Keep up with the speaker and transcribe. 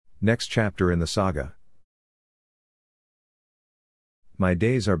Next chapter in the saga. My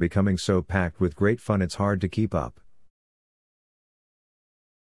days are becoming so packed with great fun it's hard to keep up.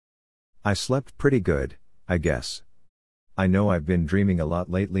 I slept pretty good, I guess. I know I've been dreaming a lot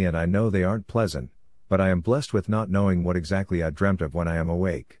lately and I know they aren't pleasant, but I am blessed with not knowing what exactly I dreamt of when I am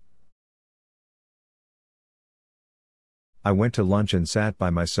awake. I went to lunch and sat by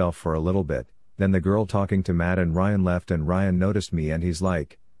myself for a little bit, then the girl talking to Matt and Ryan left and Ryan noticed me and he's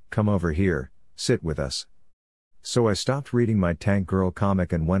like, "Come over here, sit with us." So I stopped reading my Tank Girl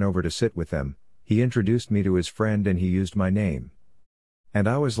comic and went over to sit with them. He introduced me to his friend and he used my name. And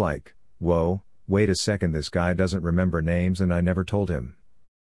I was like, whoa, wait a second, this guy doesn't remember names and I never told him.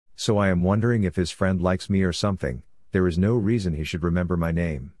 So I am wondering if his friend likes me or something. There is no reason he should remember my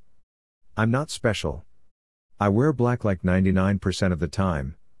name. I'm not special. I wear black like 99% of the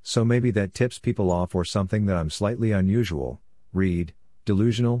time, so maybe that tips people off or something that I'm slightly unusual. Read,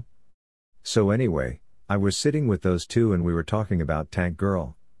 delusional? So anyway, I was sitting with those two and we were talking about Tank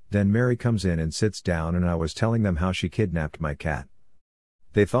Girl. Then Mary comes in and sits down and I was telling them how she kidnapped my cat.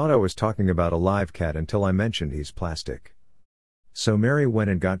 They thought I was talking about a live cat until I mentioned he's plastic. So Mary went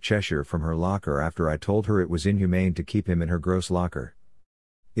and got Cheshire from her locker after I told her it was inhumane to keep him in her gross locker.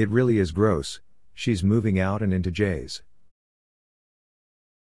 It really is gross. She's moving out and into Jay's.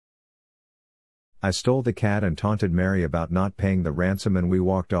 I stole the cat and taunted Mary about not paying the ransom and we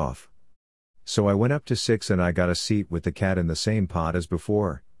walked off. So I went up to 6 and I got a seat with the cat in the same pot as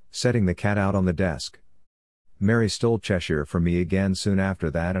before, setting the cat out on the desk. Mary stole Cheshire from me again soon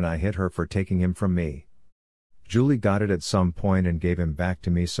after that and I hit her for taking him from me. Julie got it at some point and gave him back to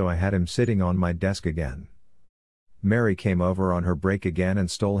me so I had him sitting on my desk again. Mary came over on her break again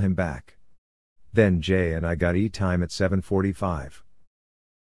and stole him back. Then Jay and I got time at 7:45.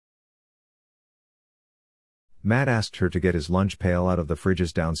 Matt asked her to get his lunch pail out of the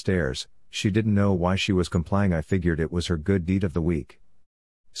fridges downstairs. She didn't know why she was complying. I figured it was her good deed of the week.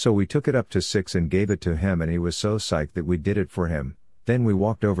 So we took it up to 6 and gave it to him and he was so psyched that we did it for him. Then we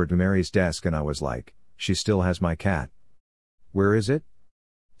walked over to Mary's desk and I was like, she still has my cat. Where is it?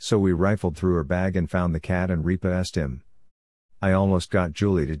 So we rifled through her bag and found the cat and repossessed him. I almost got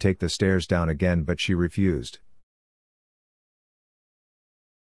Julie to take the stairs down again but she refused.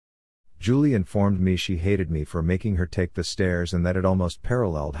 Julie informed me she hated me for making her take the stairs and that it almost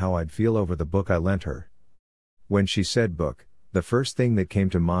paralleled how I'd feel over the book I lent her. When she said book, the first thing that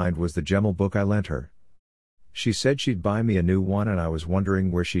came to mind was the Gemmel book I lent her. She said she'd buy me a new one and I was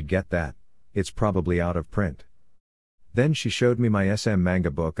wondering where she'd get that. It's probably out of print. Then she showed me my SM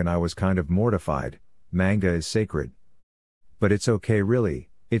manga book and I was kind of mortified. Manga is sacred. But it's okay really,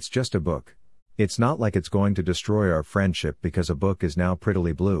 it's just a book. It's not like it's going to destroy our friendship because a book is now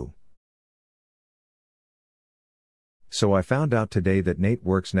prettily blue. So I found out today that Nate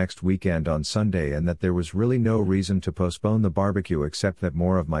works next weekend on Sunday and that there was really no reason to postpone the barbecue except that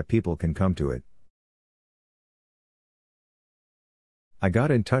more of my people can come to it. I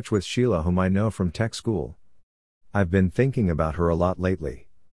got in touch with Sheila, whom I know from tech school. I've been thinking about her a lot lately.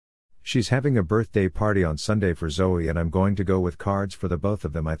 She's having a birthday party on Sunday for Zoe and I'm going to go with cards for the both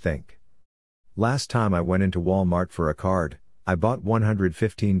of them, I think. Last time I went into Walmart for a card, I bought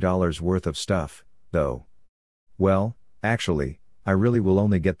 $115 worth of stuff, though. Well, actually, I really will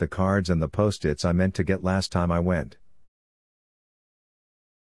only get the cards and the post-its I meant to get last time I went.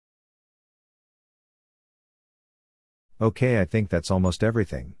 Okay, I think that's almost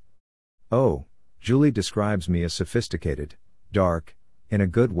everything. Oh, Julie describes me as sophisticated, dark, in a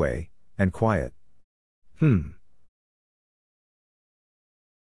good way, and quiet.